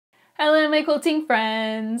Hello my quilting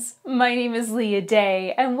friends! My name is Leah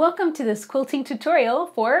Day and welcome to this quilting tutorial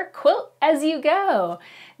for Quilt As You Go.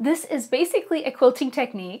 This is basically a quilting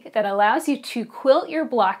technique that allows you to quilt your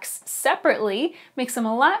blocks separately, makes them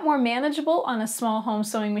a lot more manageable on a small home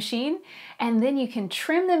sewing machine, and then you can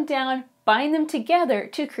trim them down, bind them together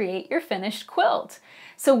to create your finished quilt.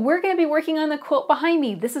 So we're going to be working on the quilt behind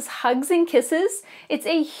me. This is Hugs and Kisses. It's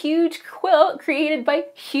a huge quilt created by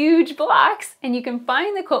huge blocks, and you can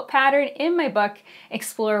find the quilt pattern in my book,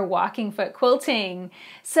 Explore Walking Foot Quilting.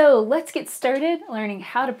 So let's get started learning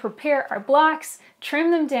how to prepare our blocks,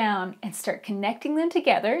 trim them down, and start connecting them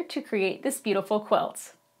together to create this beautiful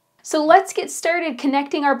quilt. So let's get started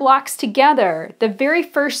connecting our blocks together. The very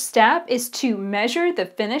first step is to measure the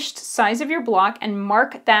finished size of your block and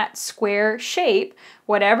mark that square shape,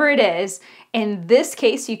 whatever it is. In this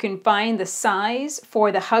case, you can find the size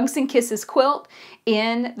for the Hugs and Kisses quilt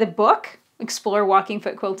in the book, Explore Walking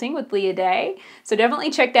Foot Quilting with Leah Day. So definitely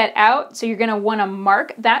check that out. So you're going to want to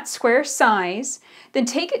mark that square size, then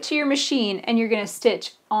take it to your machine and you're going to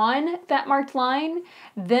stitch on that marked line,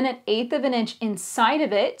 then 1/8 of an inch inside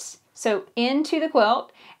of it, so into the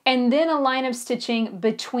quilt, and then a line of stitching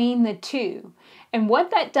between the two. And what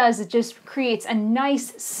that does, it just creates a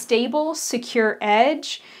nice, stable, secure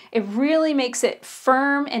edge. It really makes it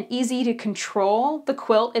firm and easy to control the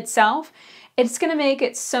quilt itself. It's going to make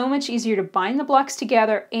it so much easier to bind the blocks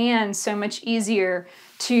together and so much easier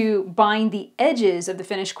to bind the edges of the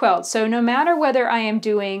finished quilt. So no matter whether I am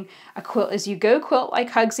doing a quilt as you go quilt like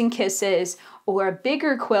Hugs and Kisses or a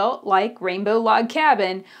bigger quilt like Rainbow Log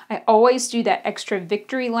Cabin, I always do that extra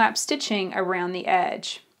victory lap stitching around the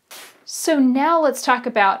edge. So now let's talk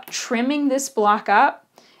about trimming this block up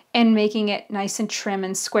and making it nice and trim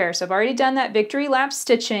and square. So I've already done that victory lap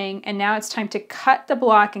stitching, and now it's time to cut the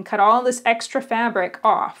block and cut all this extra fabric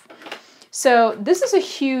off. So this is a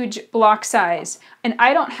huge block size, and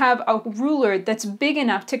I don't have a ruler that's big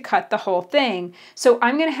enough to cut the whole thing. So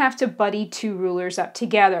I'm gonna have to buddy 2 rulers up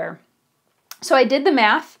together. So I did the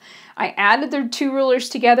math. I added the 2 rulers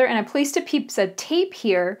together and I placed a piece of tape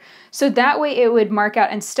here so that way it would mark out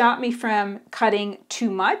and stop me from cutting too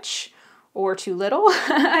much or too little.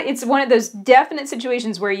 It's one of those definite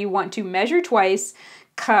situations where you want to measure twice,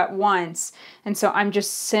 cut once. And so I'm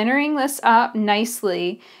just centering this up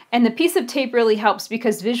nicely. And the piece of tape really helps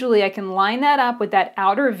because visually I can line that up with that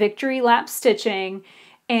outer victory lap stitching,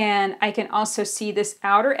 and I can also see this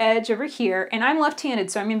outer edge over here. And I'm left-handed,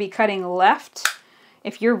 so I'm going to be cutting left.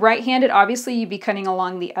 If you're right-handed, obviously you'd be cutting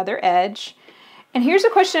along the other edge. And here's a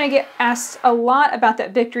question I get asked a lot about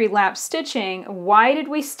that victory lap stitching. Why did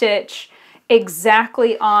we stitch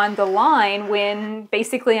exactly on the line when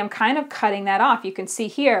basically I'm kind of cutting that off? You can see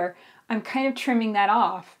here, I'm kind of trimming that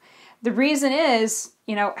off. The reason is,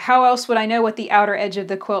 you know, how else would I know what the outer edge of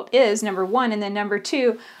the quilt is, number one, and then number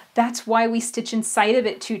two, that's why we stitch inside of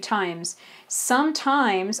it 2 times.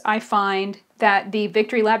 Sometimes I find that the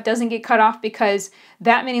victory lap doesn't get cut off because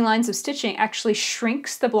that many lines of stitching actually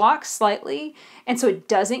shrinks the block slightly, and so it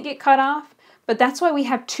doesn't get cut off. But that's why we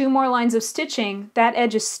have 2 more lines of stitching. That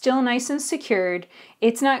edge is still nice and secured.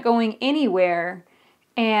 It's not going anywhere,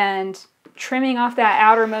 and trimming off that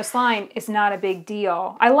outermost line is not a big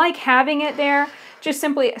deal. I like having it there just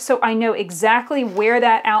simply so I know exactly where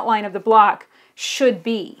that outline of the block should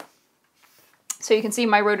be. So you can see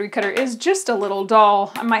my rotary cutter is just a little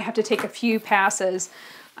dull. I might have to take a few passes.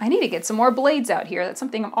 I need to get some more blades out here. That's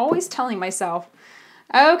something I'm always telling myself.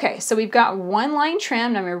 Okay, so we've got 1 line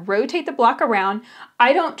trimmed. I'm going to rotate the block around.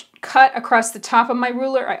 I don't cut across the top of my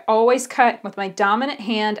ruler. I always cut with my dominant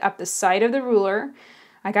hand up the side of the ruler.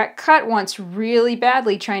 I got cut once really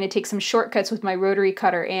badly trying to take some shortcuts with my rotary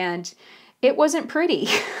cutter, and it wasn't pretty.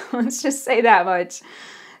 Let's just say that much.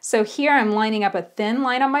 So here I'm lining up a thin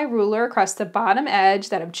line on my ruler across the bottom edge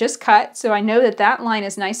that I've just cut, so I know that that line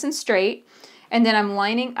is nice and straight. And then I'm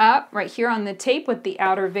lining up right here on the tape with the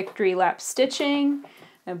outer victory lap stitching.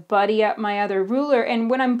 I buddy up my other ruler, and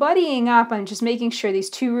when I'm buddying up, I'm just making sure these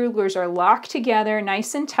 2 rulers are locked together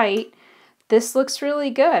nice and tight. This looks really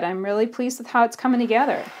good. I'm really pleased with how it's coming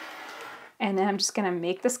together. And then I'm just going to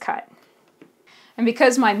make this cut. And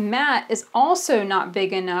because my mat is also not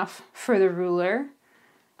big enough for the ruler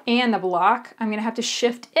and the block, I'm going to have to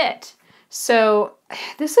shift it. So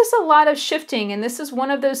this is a lot of shifting, and this is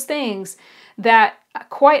one of those things that,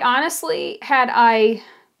 quite honestly, had I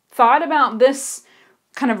thought about this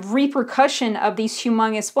kind of repercussion of these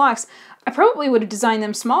humongous blocks, I probably would have designed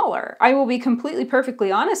them smaller. I will be completely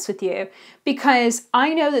perfectly honest with you, because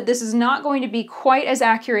I know that this is not going to be quite as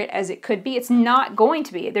accurate as it could be. It's not going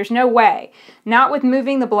to be. There's no way. Not with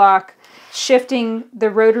moving the block shifting the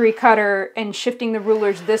rotary cutter and shifting the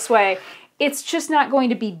rulers this way, it's just not going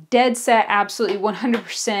to be dead set absolutely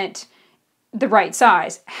 100% the right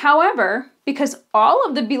size. However, because all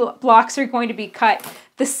of the blocks are going to be cut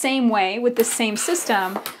the same way with the same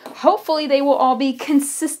system, hopefully they will all be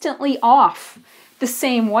consistently off the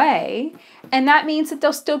same way, and that means that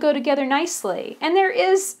they'll still go together nicely. And there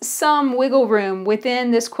is some wiggle room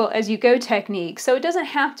within this quilt as you go technique, so it doesn't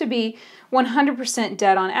have to be 100%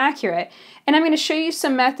 dead on accurate. And I'm going to show you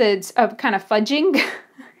some methods of kind of fudging.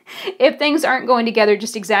 If things aren't going together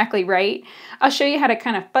just exactly right, I'll show you how to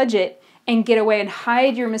kind of fudge it and get away and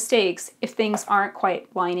hide your mistakes if things aren't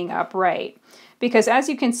quite lining up right. Because as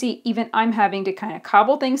you can see, even I'm having to kind of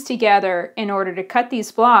cobble things together in order to cut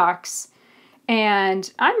these blocks,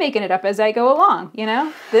 and I'm making it up as I go along, you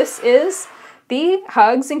know? This is the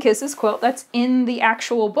Hugs and Kisses quilt that's in the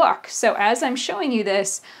actual book. So as I'm showing you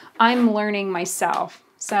this, I'm learning myself.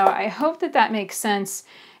 So I hope that that makes sense.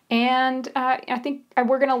 And I think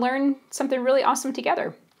we're going to learn something really awesome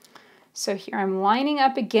together. So here I'm lining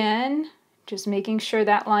up again, just making sure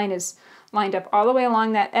that line is lined up all the way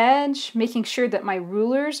along that edge, making sure that my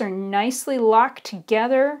rulers are nicely locked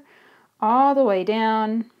together all the way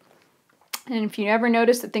down. And if you ever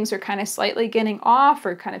notice that things are kind of slightly getting off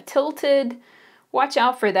or kind of tilted, watch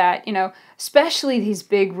out for that, you know, especially these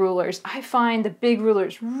big rulers. I find the big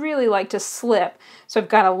rulers really like to slip. So I've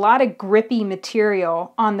got a lot of grippy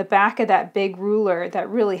material on the back of that big ruler that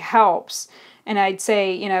really helps. And I'd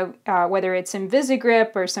say, you know, whether it's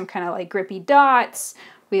Invisigrip or some kind of like grippy dots,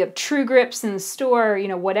 we have True Grips in the store, you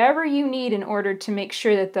know, whatever you need in order to make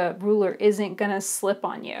sure that the ruler isn't gonna slip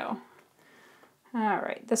on you. All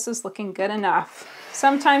right, this is looking good enough.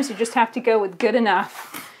 Sometimes you just have to go with good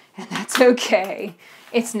enough. And that's okay.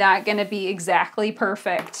 It's not going to be exactly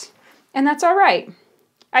perfect. And that's all right.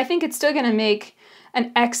 I think it's still going to make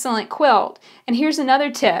an excellent quilt. And here's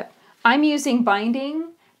another tip. I'm using binding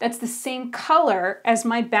that's the same color as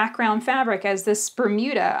my background fabric, as this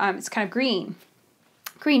Bermuda. It's kind of green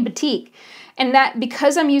batik. And that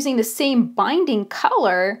because I'm using the same binding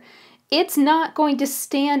color, it's not going to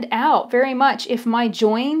stand out very much if my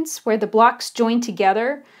joins, where the blocks join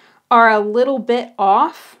together, are a little bit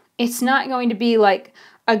off. It's not going to be like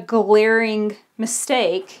a glaring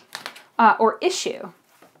mistake or issue,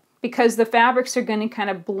 because the fabrics are going to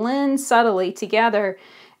kind of blend subtly together,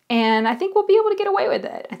 and I think we'll be able to get away with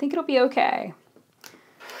it. I think it'll be okay.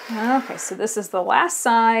 Okay, so this is the last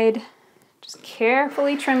side. Just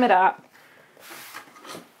carefully trim it up.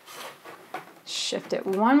 Shift it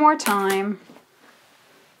one more time.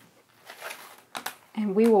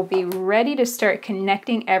 And we will be ready to start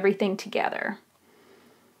connecting everything together.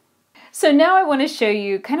 So now I want to show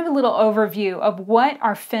you kind of a little overview of what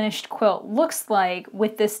our finished quilt looks like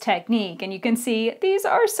with this technique. And you can see these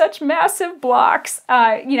are such massive blocks.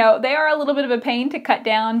 You know, they are a little bit of a pain to cut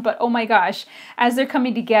down, but oh my gosh, as they're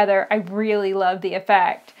coming together, I really love the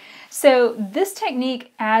effect. So this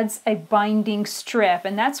technique adds a binding strip,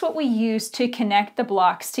 and that's what we use to connect the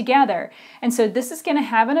blocks together. And so this is going to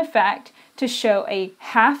have an effect to show a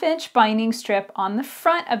 1/2 inch binding strip on the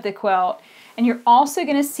front of the quilt. And you're also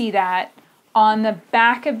going to see that on the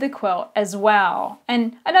back of the quilt as well.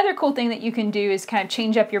 And another cool thing that you can do is kind of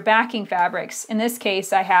change up your backing fabrics. In this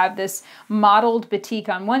case, I have this mottled batik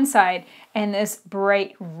on one side and this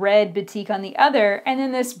bright red batik on the other, and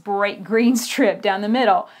then this bright green strip down the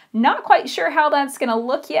middle. Not quite sure how that's going to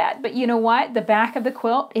look yet, but you know what? The back of the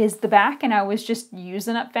quilt is the back, and I was just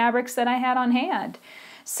using up fabrics that I had on hand.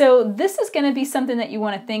 So this is going to be something that you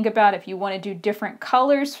want to think about if you want to do different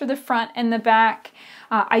colors for the front and the back.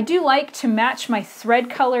 I do like to match my thread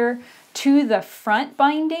color to the front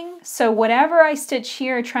binding. So whatever I stitch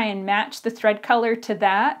here, try and match the thread color to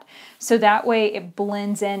that. So that way it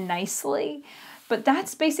blends in nicely. But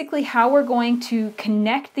that's basically how we're going to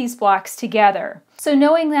connect these blocks together. So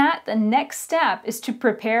knowing that, the next step is to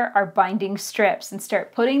prepare our binding strips and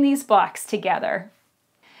start putting these blocks together.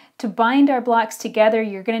 To bind our blocks together,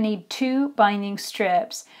 you're going to need 2 binding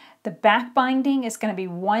strips. The back binding is going to be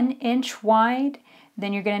 1 inch wide.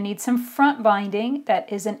 Then you're going to need some front binding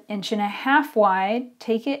that is 1.5 inches wide.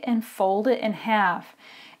 Take it and fold it in half.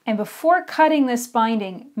 And before cutting this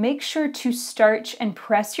binding, make sure to starch and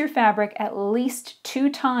press your fabric at least 2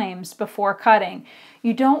 times before cutting.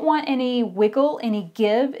 You don't want any wiggle, any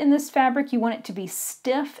give in this fabric. You want it to be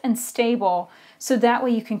stiff and stable, so that way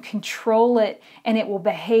you can control it and it will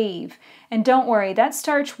behave. And don't worry, that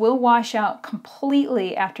starch will wash out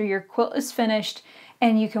completely after your quilt is finished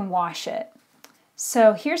and you can wash it.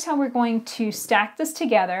 So here's how we're going to stack this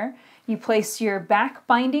together. You place your back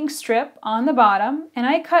binding strip on the bottom, and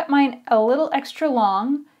I cut mine a little extra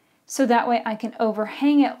long So that way I can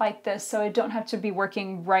overhang it like this so I don't have to be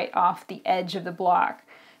working right off the edge of the block.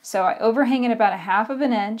 So I overhang it about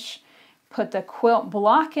 1/2 inch, put the quilt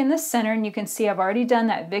block in the center, and you can see I've already done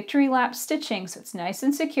that victory lap stitching, so it's nice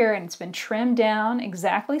and secure and it's been trimmed down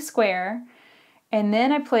exactly square. And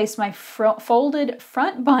then I place my folded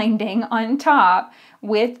front binding on top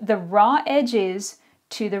with the raw edges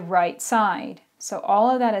to the right side. So all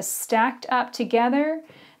of that is stacked up together.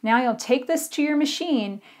 Now you'll take this to your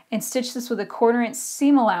machine and stitch this with a 1/4 inch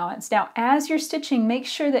seam allowance. Now as you're stitching, make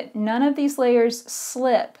sure that none of these layers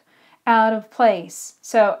slip out of place.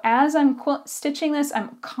 So as I'm stitching this,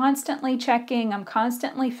 I'm constantly checking, I'm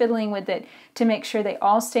constantly fiddling with it to make sure they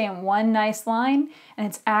all stay in one nice line and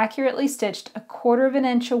it's accurately stitched a 1/4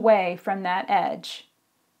 inch away from that edge.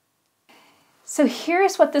 So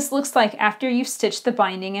here's what this looks like after you've stitched the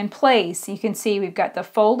binding in place. You can see we've got the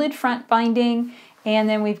folded front binding and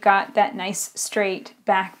then we've got that nice straight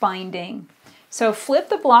back binding. So flip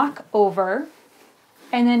the block over,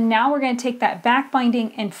 and then now we're going to take that back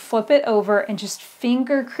binding and flip it over and just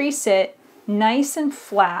finger crease it nice and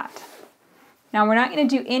flat. Now we're not going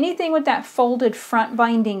to do anything with that folded front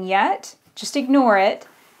binding yet. Just ignore it.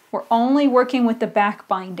 We're only working with the back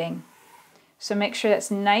binding. So make sure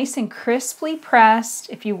that's nice and crisply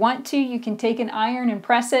pressed. If you want to, you can take an iron and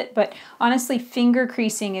press it, but honestly, finger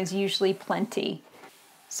creasing is usually plenty.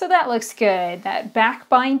 So that looks good. That back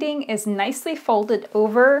binding is nicely folded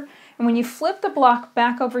over. And when you flip the block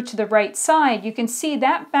back over to the right side, you can see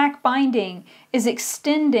that back binding is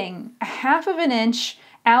extending 1/2 inch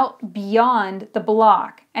out beyond the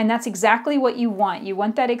block. And that's exactly what you want. You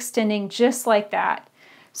want that extending just like that.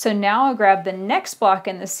 So now I'll grab the next block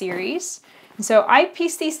in the series. And so I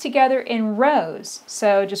piece these together in rows.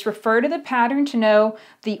 So just refer to the pattern to know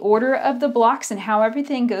the order of the blocks and how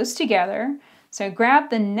everything goes together. So grab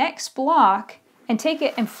the next block and take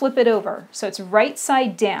it and flip it over so it's right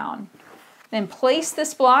side down. Then place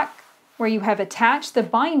this block where you have attached the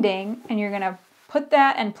binding, and you're going to put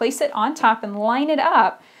that and place it on top and line it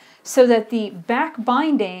up so that the back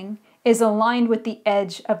binding is aligned with the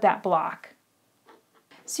edge of that block.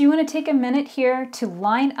 So you want to take a minute here to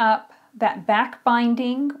line up that back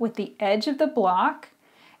binding with the edge of the block,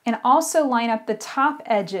 and also line up the top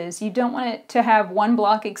edges. You don't want it to have one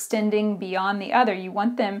block extending beyond the other. You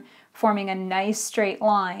want them forming a nice straight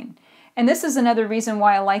line. And this is another reason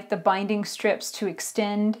why I like the binding strips to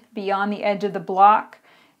extend beyond the edge of the block.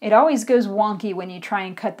 It always goes wonky when you try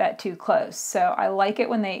and cut that too close. So I like it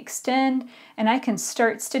when they extend, and I can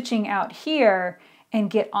start stitching out here and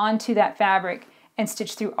get onto that fabric and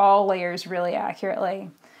stitch through all layers really accurately.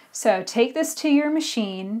 So take this to your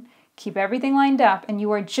machine, keep everything lined up, and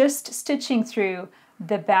you are just stitching through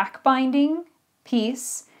the back binding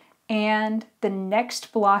piece and the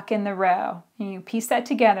next block in the row. And you piece that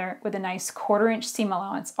together with a nice 1/4 inch seam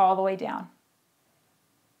allowance all the way down.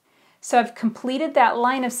 So I've completed that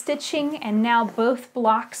line of stitching, and now both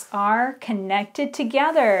blocks are connected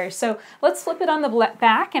together. So let's flip it on the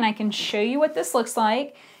back and I can show you what this looks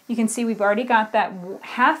like. You can see we've already got that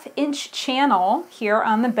 1/2 inch channel here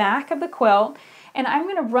on the back of the quilt, and I'm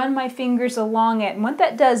going to run my fingers along it. And what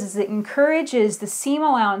that does is it encourages the seam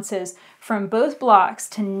allowances from both blocks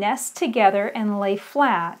to nest together and lay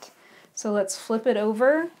flat. So let's flip it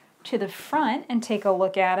over to the front and take a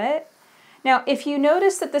look at it. Now, if you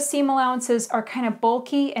notice that the seam allowances are kind of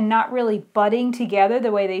bulky and not really butting together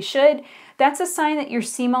the way they should, that's a sign that your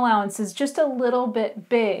seam allowance is just a little bit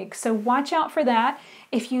big. So watch out for that.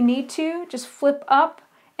 If you need to, just flip up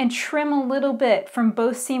and trim a little bit from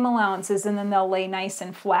both seam allowances, and then they'll lay nice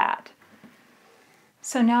and flat.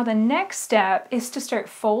 So now the next step is to start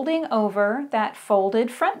folding over that folded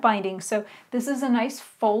front binding. So this is a nice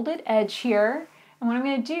folded edge here. And what I'm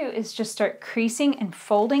going to do is just start creasing and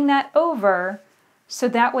folding that over so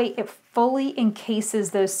that way it fully encases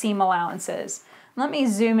those seam allowances. Let me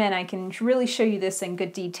zoom in. I can really show you this in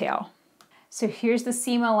good detail. So here's the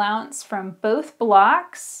seam allowance from both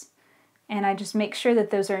blocks. And I just make sure that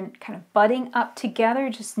those are kind of butting up together,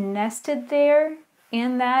 just nested there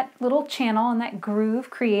in that little channel and that groove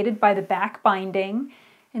created by the back binding.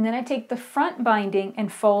 And then I take the front binding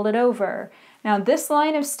and fold it over. Now this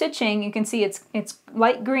line of stitching, you can see it's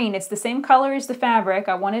light green. It's the same color as the fabric.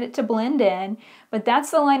 I wanted it to blend in, but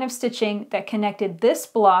that's the line of stitching that connected this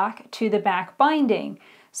block to the back binding.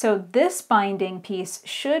 So this binding piece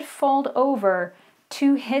should fold over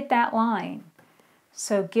to hit that line.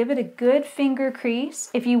 So give it a good finger crease.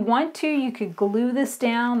 If you want to, you could glue this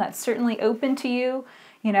down. That's certainly open to you.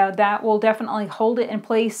 You know, that will definitely hold it in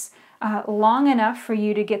place long enough for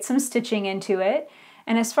you to get some stitching into it.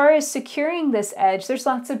 And as far as securing this edge, there's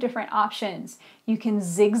lots of different options. You can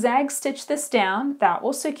zigzag stitch this down, that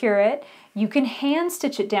will secure it. You can hand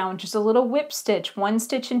stitch it down, just a little whip stitch, one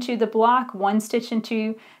stitch into the block, one stitch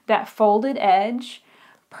into that folded edge.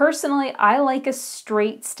 Personally, I like a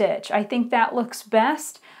straight stitch. I think that looks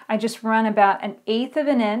best. I just run about 1/8 of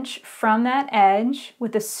an inch from that edge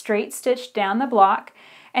with a straight stitch down the block.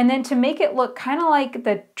 And then to make it look kind of like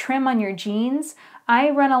the trim on your jeans, I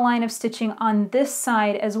run a line of stitching on this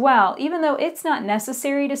side as well. Even though it's not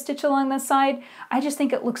necessary to stitch along this side, I just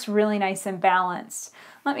think it looks really nice and balanced.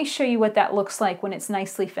 Let me show you what that looks like when it's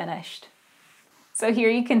nicely finished. So here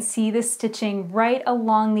you can see the stitching right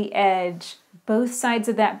along the edge, both sides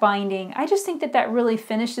of that binding. I just think that that really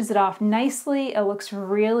finishes it off nicely. It looks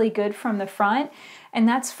really good from the front. And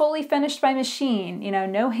that's fully finished by machine, you know,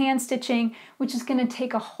 no hand stitching, which is going to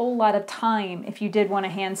take a whole lot of time if you did want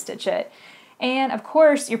to hand stitch it. And of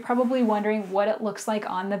course, you're probably wondering what it looks like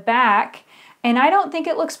on the back. And I don't think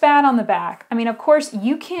it looks bad on the back. I mean, of course,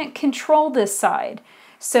 you can't control this side.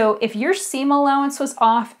 So if your seam allowance was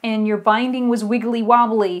off and your binding was wiggly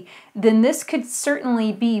wobbly, then this could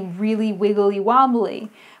certainly be really wiggly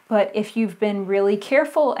wobbly. But if you've been really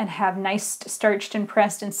careful and have nice starched and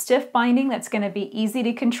pressed and stiff binding that's going to be easy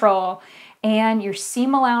to control, and your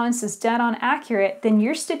seam allowance is dead on accurate, then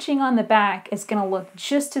your stitching on the back is going to look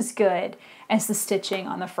just as good as the stitching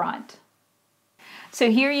on the front. So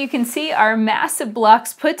here you can see our massive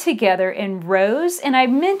blocks put together in rows, and I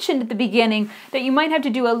mentioned at the beginning that you might have to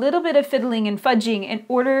do a little bit of fiddling and fudging in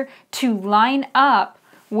order to line up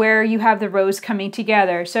where you have the rows coming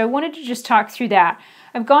together. So I wanted to just talk through that.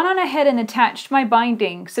 I've gone on ahead and attached my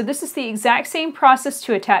binding. So this is the exact same process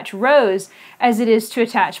to attach rows as it is to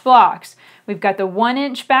attach blocks. We've got the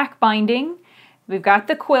 1-inch back binding, we've got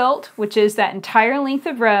the quilt, which is that entire length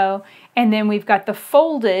of row, and then we've got the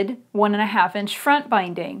folded 1.5-inch front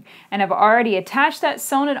binding. And I've already attached that,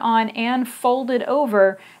 sewn it on, and folded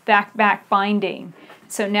over that back binding.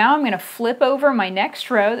 So now I'm going to flip over my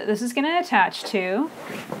next row that this is going to attach to.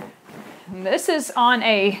 And this is on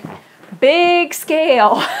a big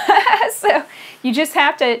scale. So you just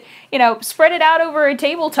have to, you know, spread it out over a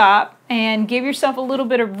tabletop and give yourself a little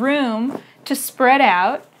bit of room to spread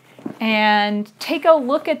out and take a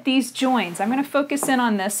look at these joins. I'm going to focus in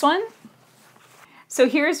on this one. So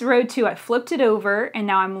here's row 2. I flipped it over and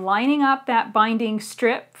now I'm lining up that binding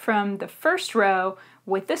strip from the first row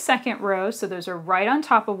with the second row, so those are right on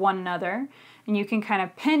top of one another. And you can kind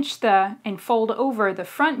of pinch and fold over the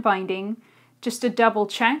front binding just to double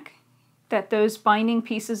check that those binding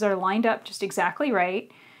pieces are lined up just exactly right.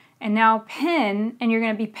 And now pin, and you're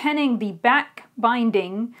going to be pinning the back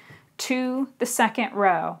binding to the second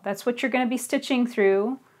row. That's what you're going to be stitching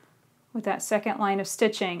through with that second line of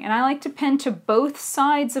stitching. And I like to pin to both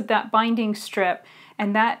sides of that binding strip,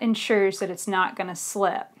 and that ensures that it's not going to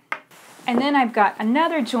slip. And then I've got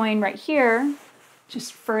another join right here,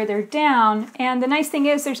 just further down. And the nice thing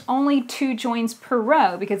is there's only 2 joins per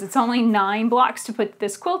row because it's only 9 blocks to put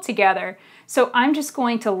this quilt together. So I'm just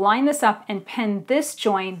going to line this up and pin this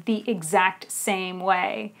join the exact same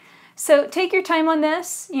way. So take your time on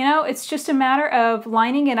this, you know, it's just a matter of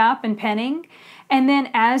lining it up and pinning. And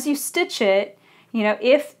then as you stitch it, you know,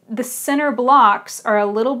 if the center blocks are a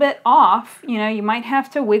little bit off, you know, you might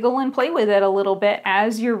have to wiggle and play with it a little bit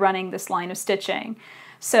as you're running this line of stitching.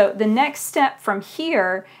 So the next step from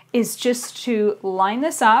here is just to line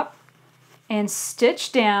this up and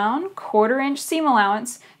stitch down 1/4-inch seam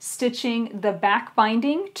allowance, stitching the back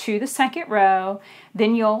binding to the second row.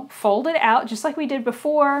 Then you'll fold it out just like we did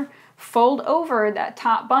before, fold over that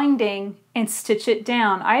top binding and stitch it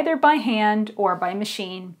down either by hand or by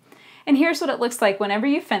machine. And here's what it looks like whenever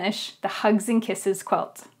you finish the Hugs and Kisses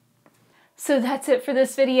quilt. So that's it for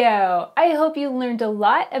this video. I hope you learned a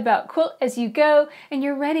lot about Quilt As You Go and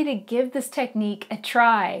you're ready to give this technique a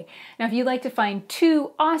try. Now if you'd like to find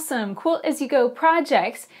 2 awesome Quilt As You Go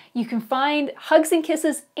projects, you can find Hugs and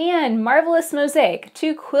Kisses and Marvelous Mosaic,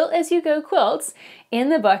 2 Quilt As You Go quilts in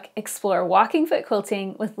the book Explore Walking Foot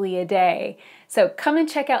Quilting with Leah Day. So come and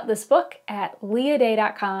check out this book at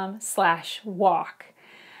leahday.com/walk.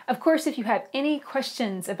 Of course, if you have any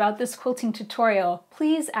questions about this quilting tutorial,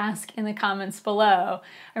 please ask in the comments below.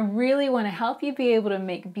 I really want to help you be able to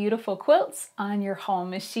make beautiful quilts on your home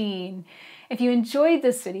machine. If you enjoyed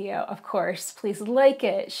this video, of course, please like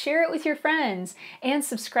it, share it with your friends, and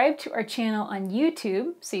subscribe to our channel on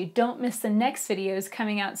YouTube so you don't miss the next videos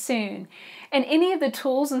coming out soon. And any of the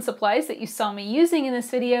tools and supplies that you saw me using in this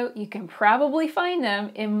video, you can probably find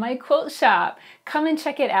them in my quilt shop. Come and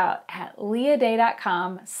check it out at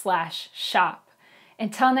leahday.com/shop.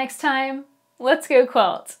 Until next time, let's go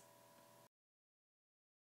quilt!